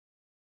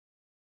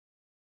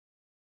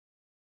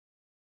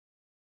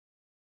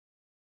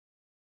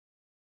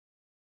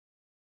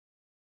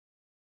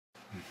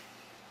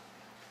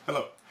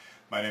Hello,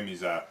 my name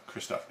is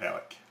Christoph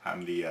Ehrlich.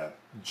 I'm the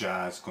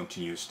Jazz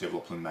Continuous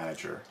Development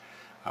Manager.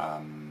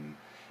 IBM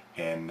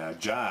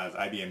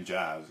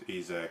Jazz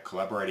is a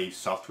collaborative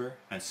software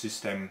and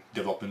system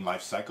development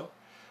lifecycle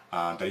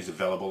that is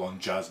available on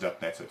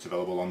Jazznet, so it's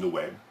available on the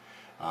web.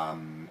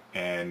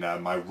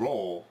 My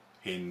role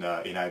in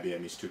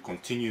IBM is to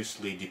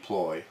continuously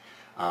deploy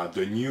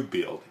the new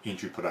build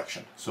into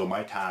production. So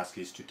my task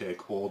is to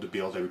take all the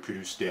builds that we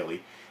produce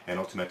daily and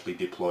ultimately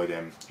deploy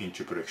them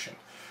into production.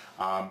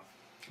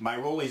 My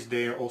role is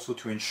there also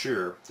to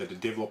ensure that the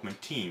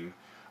development team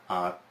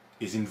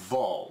is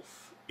involved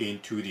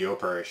into the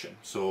operation.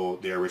 So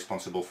they are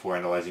responsible for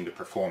analyzing the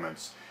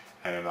performance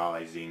and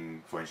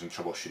analyzing, for instance,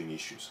 troubleshooting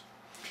issues.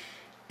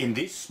 In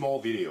these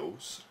small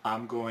videos,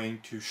 I'm going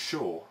to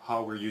show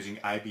how we're using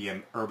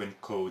IBM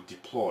Urbancode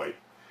Deploy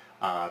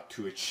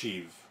to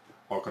achieve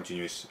our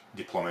continuous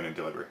deployment and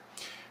delivery.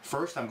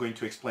 First, I'm going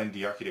to explain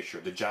the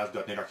architecture, the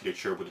Jazz.net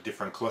architecture with the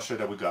different clusters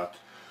that we got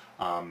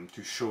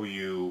to show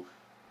you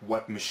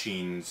what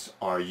machines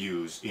are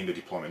used in the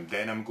deployment.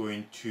 Then I'm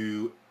going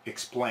to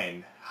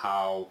explain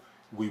how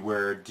we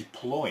were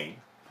deploying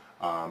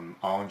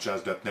on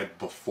Jazz.net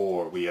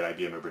before we had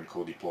IBM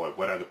Urbancode Deploy.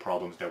 What are the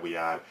problems that we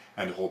had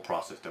and the whole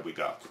process that we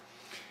got.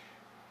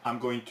 I'm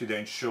going to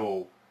then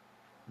show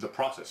the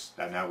process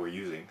that now we're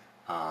using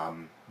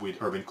with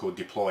Urbancode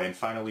Deploy, and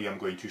finally I'm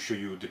going to show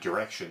you the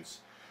directions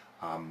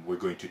we're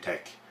going to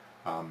take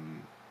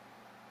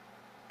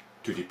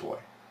to deploy.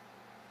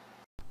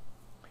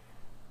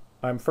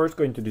 I'm first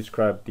going to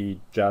describe the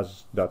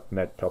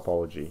Jazz.net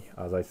topology.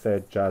 As I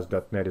said,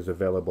 Jazz.net is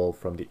available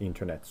from the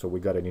internet, so we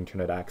got an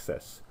internet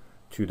access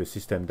to the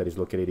system that is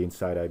located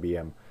inside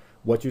IBM.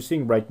 What you're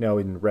seeing right now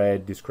in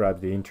red describes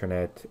the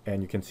internet,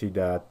 and you can see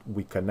that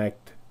we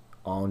connect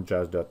on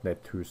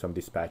Jazz.net through some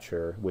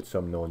dispatcher with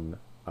some known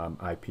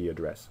IP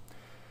address.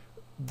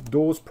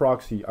 Those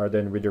proxies are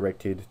then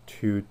redirected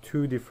to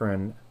two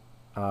different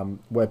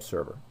web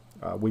servers.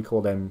 We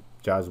call them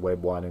Jazz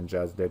Web 1 and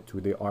Jazz Dev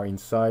 2. They are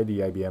inside the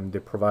IBM. They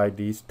provide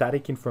the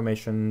static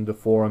information, the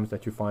forums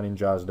that you find in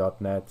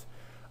Jazz.net,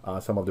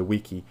 some of the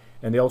wiki,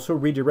 and they also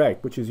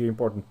redirect, which is the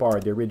important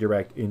part, they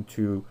redirect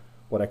into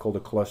what I call the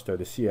cluster,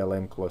 the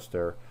CLM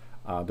cluster,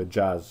 the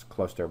Jazz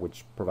cluster,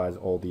 which provides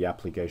all the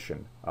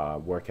application,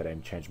 work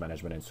and change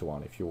management and so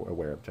on, if you're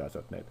aware of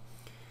Jazz.net.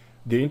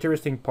 The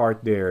interesting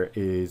part there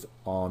is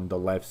on the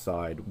left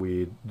side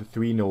with the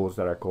three nodes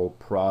that are called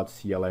prod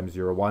CLM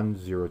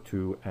 01,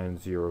 02, and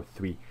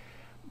 03.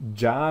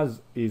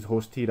 Jazz is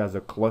hosted as a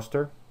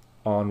cluster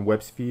on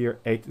WebSphere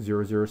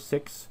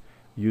 8006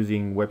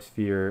 using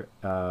WebSphere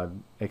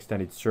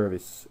Extended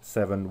Service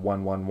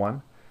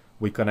 7111.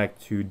 We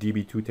connect to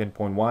DB2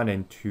 10.1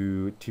 and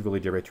to Tivoli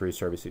directory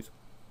services.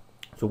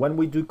 So when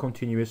we do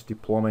continuous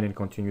deployment and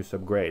continuous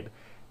upgrade,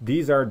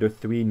 these are the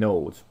three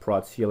nodes,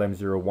 prod CLM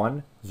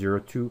 01,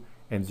 02,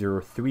 and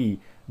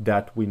 03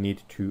 that we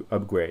need to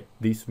upgrade.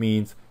 This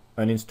means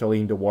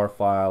uninstalling the WAR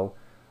file,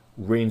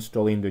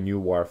 reinstalling the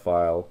new WAR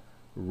file,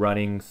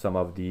 running some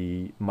of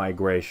the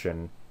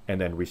migration,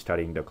 and then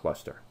restarting the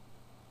cluster.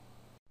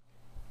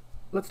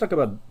 Let's talk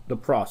about the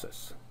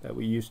process that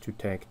we used to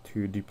take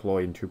to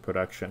deploy into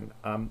production.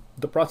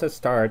 The process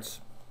starts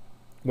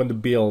when the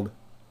build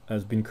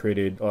has been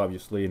created,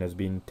 obviously, and has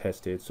been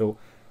tested. So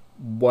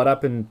what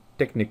happened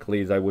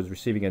technically is I was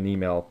receiving an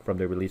email from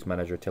the release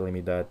manager telling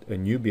me that a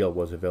new build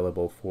was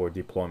available for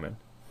deployment.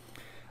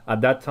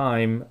 At that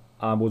time,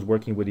 I was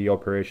working with the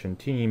operation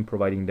team,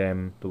 providing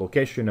them the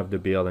location of the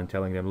build and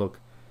telling them, look,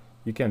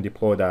 you can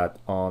deploy that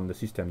on the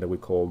system that we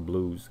call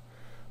Blues.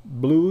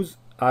 Blues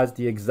has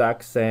the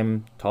exact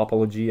same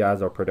topology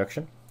as our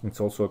production. It's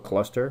also a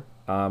cluster,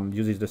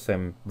 uses the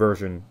same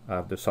version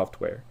of the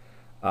software.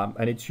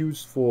 And it's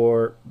used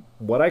for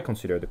what I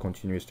consider the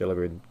continuous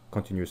delivery and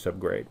continuous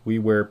upgrade. We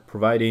were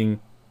providing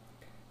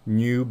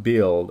new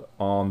build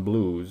on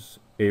Blues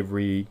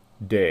every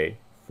day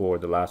for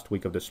the last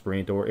week of the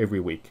sprint, or every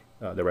week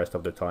the rest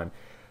of the time.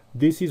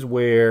 This is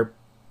where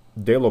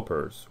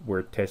developers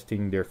were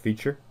testing their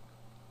feature,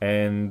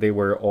 and they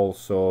were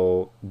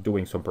also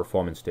doing some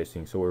performance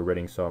testing. So we're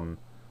running some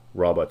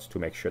robots to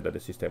make sure that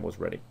the system was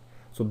ready.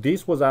 So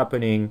this was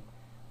happening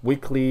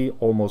weekly,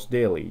 almost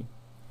daily.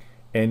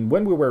 And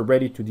when we were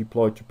ready to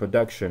deploy to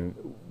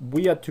production,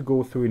 we had to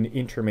go through an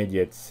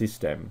intermediate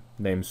system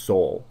named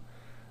Soul.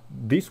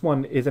 This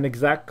one is an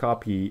exact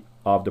copy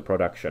of the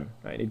production.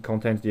 Right? It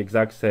contains the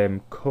exact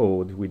same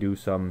code. We do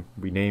some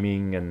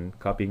renaming and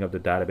copying of the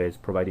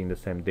database, providing the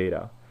same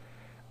data.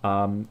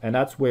 And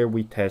that's where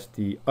we test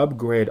the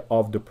upgrade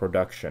of the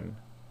production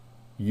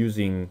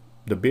using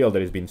the build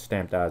that has been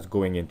stamped as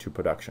going into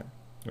production.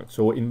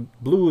 So in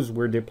Blues,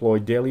 we're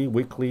deployed daily,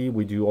 weekly.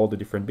 We do all the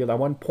different builds. At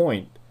one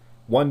point,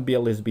 one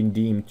build has been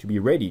deemed to be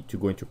ready to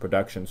go into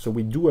production. So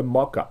we do a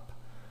mock-up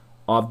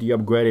of the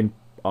upgrading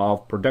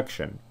of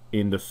production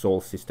in the Soul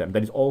system.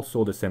 That is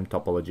also the same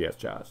topology as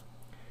Jazz.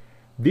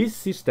 This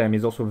system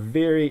is also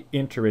very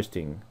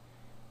interesting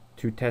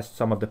to test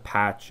some of the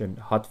patch and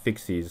hot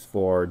fixes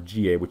for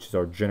GA, which is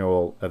our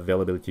general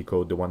availability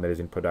code, the one that is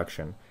in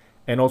production.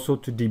 and also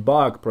to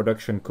debug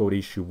production code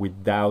issue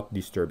without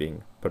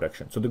disturbing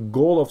production. So the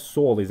goal of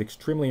Soul is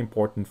extremely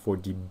important for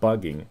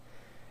debugging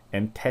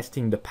and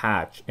testing the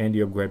patch and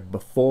the upgrade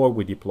before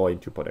we deploy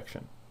into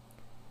production.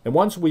 And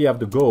once we have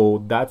the goal,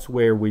 that's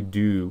where we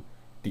do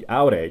the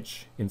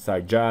outage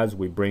inside Jazz.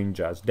 We bring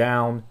Jazz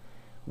down.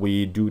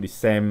 We do the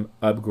same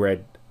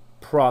upgrade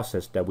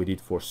process that we did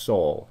for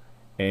Soul,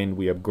 and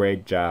we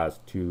upgrade Jazz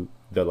to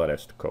the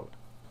latest code.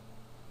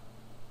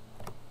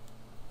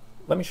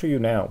 Let me show you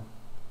now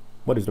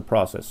what is the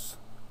process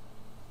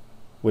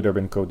with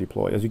Urbancode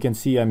Deploy. As you can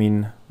see, I'm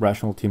in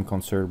Rational Team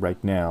Concert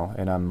right now,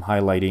 and I'm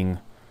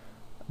highlighting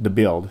the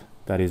build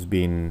that is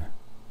being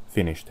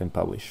finished and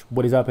published.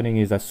 What is happening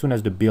is as soon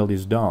as the build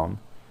is done,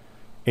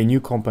 a new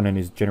component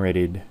is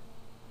generated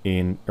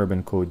in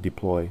Urbancode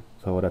Deploy.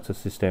 So that's a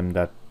system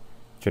that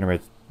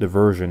generates the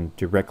version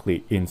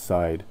directly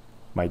inside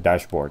my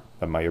dashboard,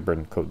 my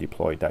Urbancode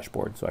Deploy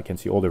dashboard. So I can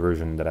see all the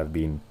versions that have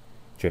been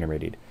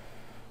generated.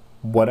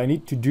 What I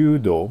need to do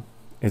though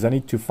is I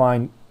need to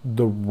find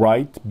the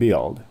right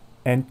build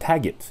and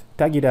tag it.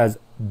 Tag it as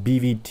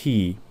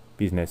BVT,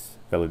 Business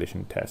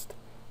Validation Test,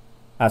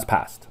 as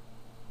passed.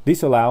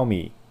 This allows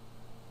me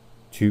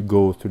to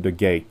go through the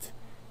gate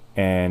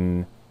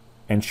and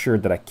ensure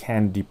that I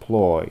can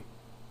deploy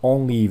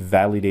only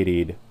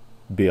validated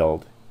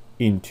build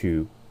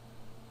into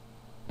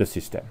the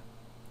system.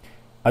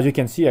 As you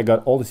can see, I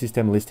got all the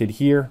system listed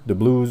here, the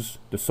blues,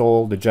 the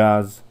soul, the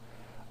jazz.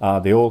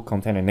 They all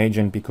contain an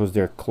agent because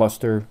they're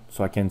clustered,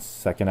 so I can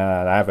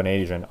have an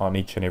agent on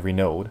each and every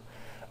node.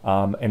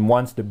 And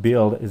once the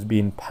build is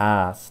being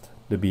passed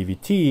the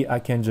BVT, I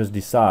can just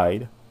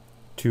decide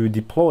to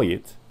deploy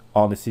it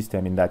on the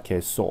system, in that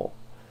case Soul.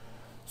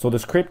 So the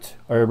script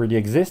already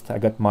exists. I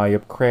got my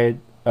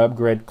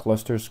upgrade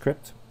cluster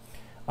script.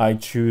 I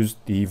choose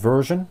the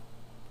version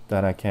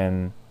that I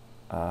can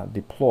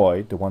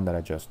deploy, the one that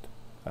I just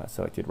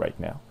selected right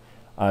now,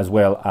 as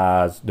well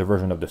as the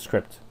version of the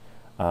script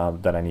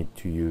that I need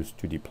to use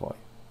to deploy.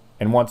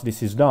 And once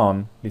this is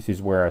done, this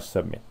is where I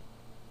submit.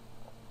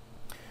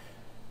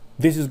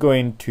 This is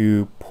going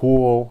to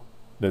pull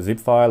the zip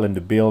file and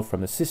the build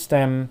from the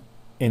system,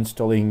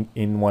 installing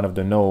in one of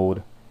the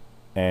node,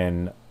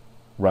 and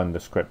run the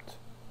script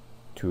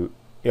to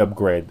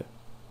upgrade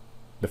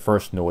the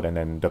first node and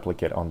then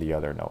duplicate on the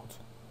other nodes.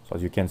 So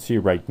as you can see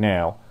right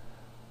now,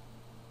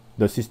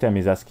 the system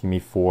is asking me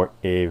for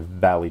a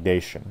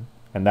validation,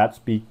 and that's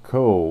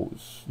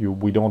because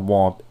we don't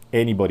want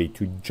anybody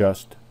to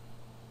just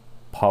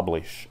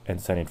publish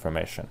and send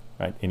information,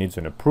 right? It needs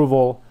an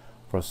approval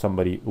for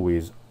somebody who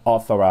is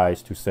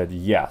authorized to say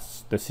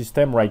yes, the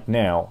system right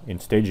now in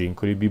staging,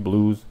 could it be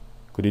blues,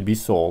 could it be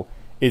soul,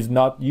 is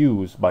not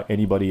used by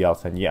anybody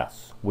else, and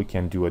yes, we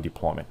can do a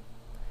deployment.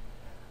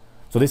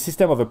 So this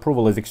system of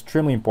approval is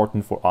extremely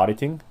important for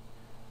auditing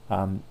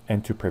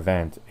and to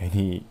prevent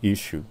any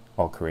issue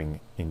occurring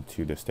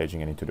into the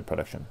staging and into the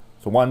production.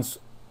 So once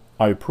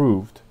I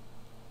approved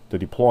the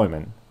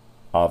deployment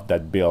of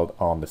that build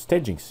on the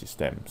staging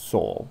system,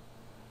 Soul,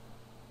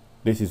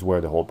 this is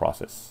where the whole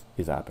process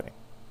is happening.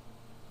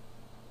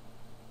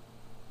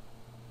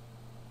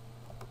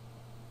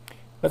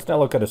 Let's now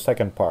look at the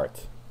second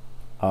part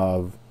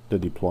of the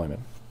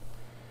deployment.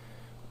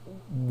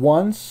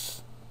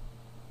 Once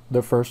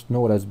the first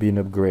node has been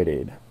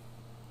upgraded,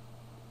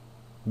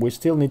 we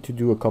still need to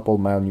do a couple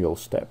manual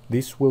steps.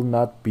 This will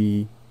not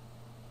be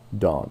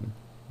done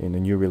in the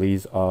new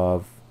release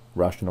of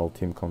Rational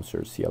Team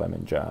Concert, CLM,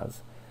 and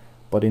Jazz.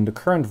 But in the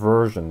current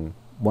version,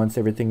 once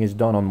everything is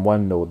done on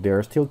one node, there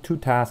are still two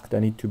tasks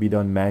that need to be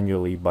done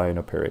manually by an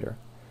operator.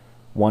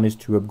 One is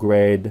to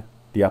upgrade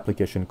the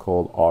application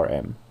called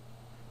RM,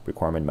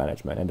 Requirement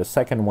Management, and the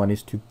second one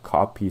is to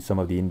copy some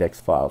of the index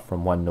file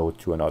from one node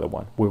to another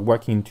one. We're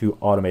working to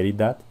automate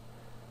that,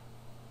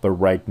 but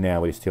right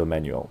now it is still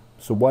manual.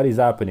 So what is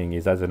happening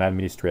is, as an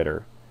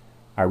administrator,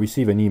 I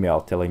receive an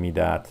email telling me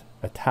that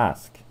a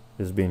task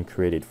is being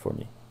created for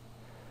me.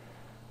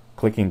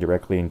 Clicking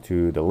directly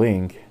into the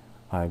link,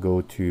 I go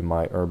to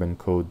my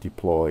Urbancode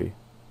Deploy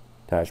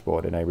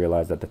dashboard, and I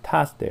realize that the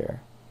task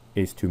there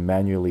is to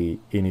manually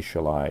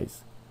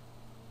initialize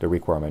the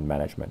requirement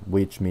management,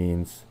 which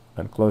means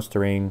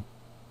unclustering,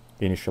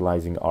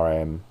 initializing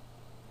RM,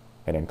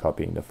 and then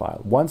copying the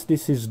file. Once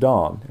this is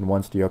done, and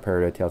once the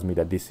operator tells me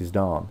that this is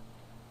done,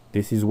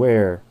 this is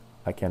where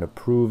I can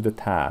approve the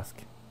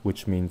task,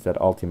 which means that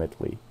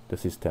ultimately the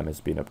system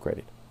has been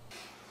upgraded.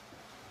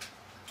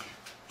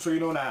 So you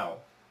know now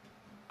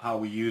how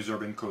we use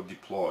Urbancode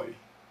Deploy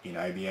in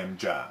IBM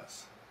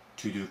Jazz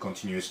to do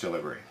continuous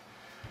delivery.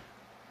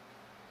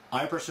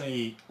 I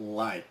personally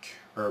like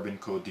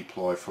Urbancode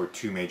Deploy for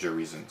two major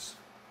reasons.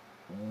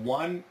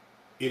 One,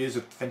 it is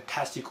a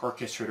fantastic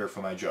orchestrator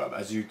for my job.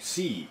 As you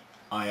see,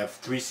 I have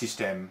three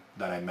systems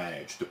that I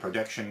manage, the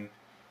production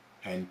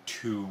and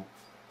two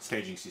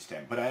staging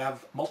systems. But I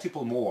have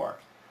multiple more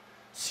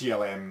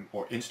CLM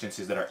or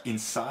instances that are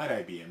inside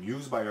IBM,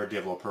 used by our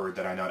developer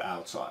that are not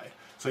outside.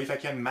 So if I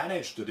can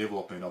manage the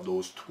development of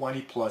those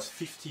 20 plus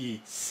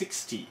 50,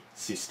 60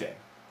 systems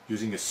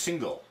using a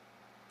single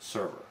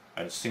server,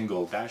 and a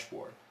single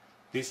dashboard,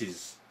 this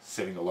is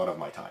saving a lot of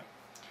my time.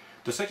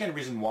 The second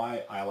reason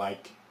why I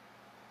like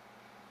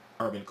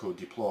Urbancode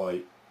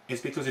Deploy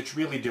is because it's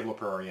really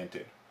developer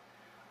oriented.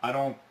 I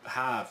don't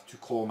have to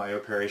call my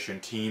operation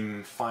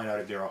team, find out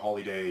if there are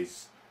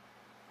holidays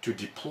to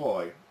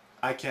deploy.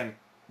 I can,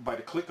 by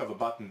the click of a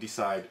button,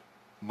 decide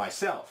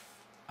myself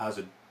as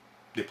a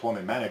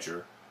deployment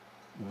manager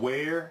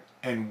where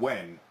and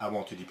when I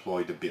want to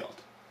deploy the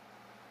build.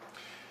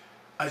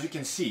 As you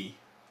can see,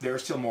 there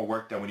is still more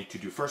work that we need to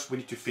do. First, we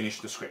need to finish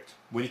the script.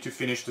 We need to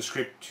finish the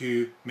script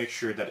to make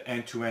sure that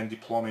end-to-end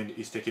deployment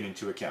is taken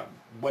into account.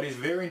 What is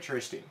very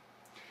interesting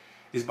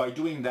is by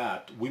doing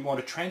that, we want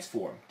to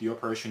transform the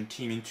operation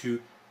team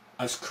into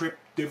a script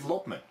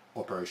development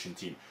operation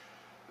team.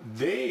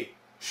 They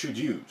should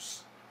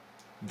use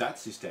that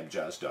system,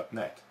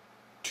 Jazznet,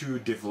 to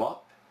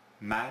develop,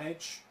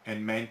 manage,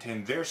 and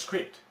maintain their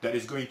script that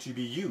is going to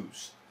be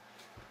used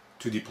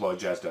to deploy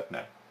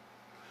Jazznet.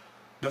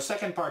 The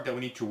second part that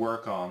we need to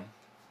work on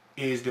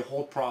is the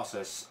whole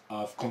process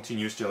of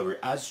continuous delivery.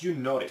 As you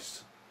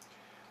notice,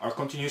 our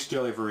continuous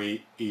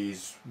delivery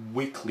is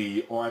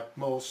weekly or at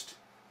most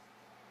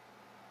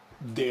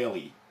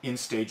daily in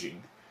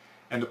staging,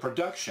 and the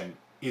production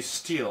is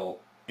still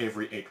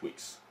every 8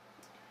 weeks.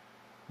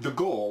 The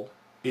goal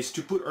is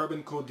to put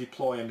Urbancode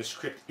Deploy and the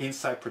script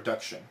inside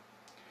production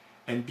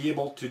and be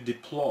able to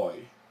deploy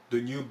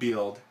the new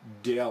build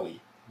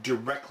daily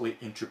directly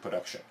into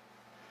production.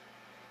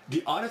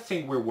 The other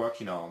thing we're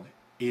working on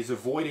is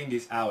avoiding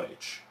this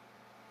outage.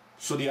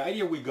 So the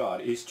idea we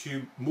got is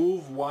to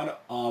move one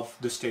of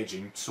the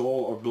staging,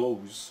 Soul or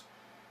Blues,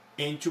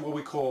 into what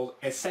we call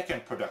a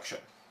second production.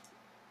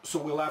 So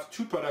we'll have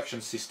two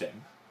production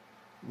systems.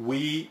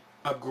 We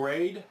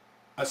upgrade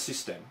a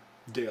system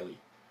daily.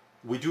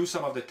 We do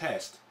some of the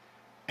tests,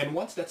 and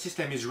once that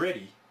system is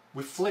ready,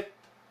 we flip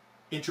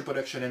into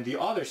production, and the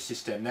other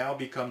system now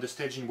become the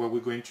staging where we're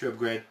going to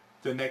upgrade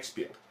the next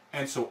build,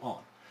 and so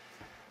on.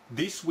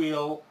 This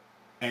will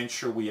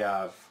ensure we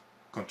have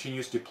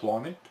continuous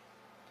deployment,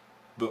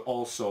 but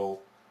also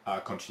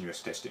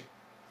continuous testing.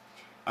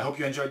 I hope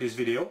you enjoyed this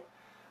video,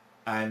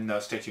 and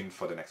stay tuned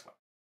for the next one.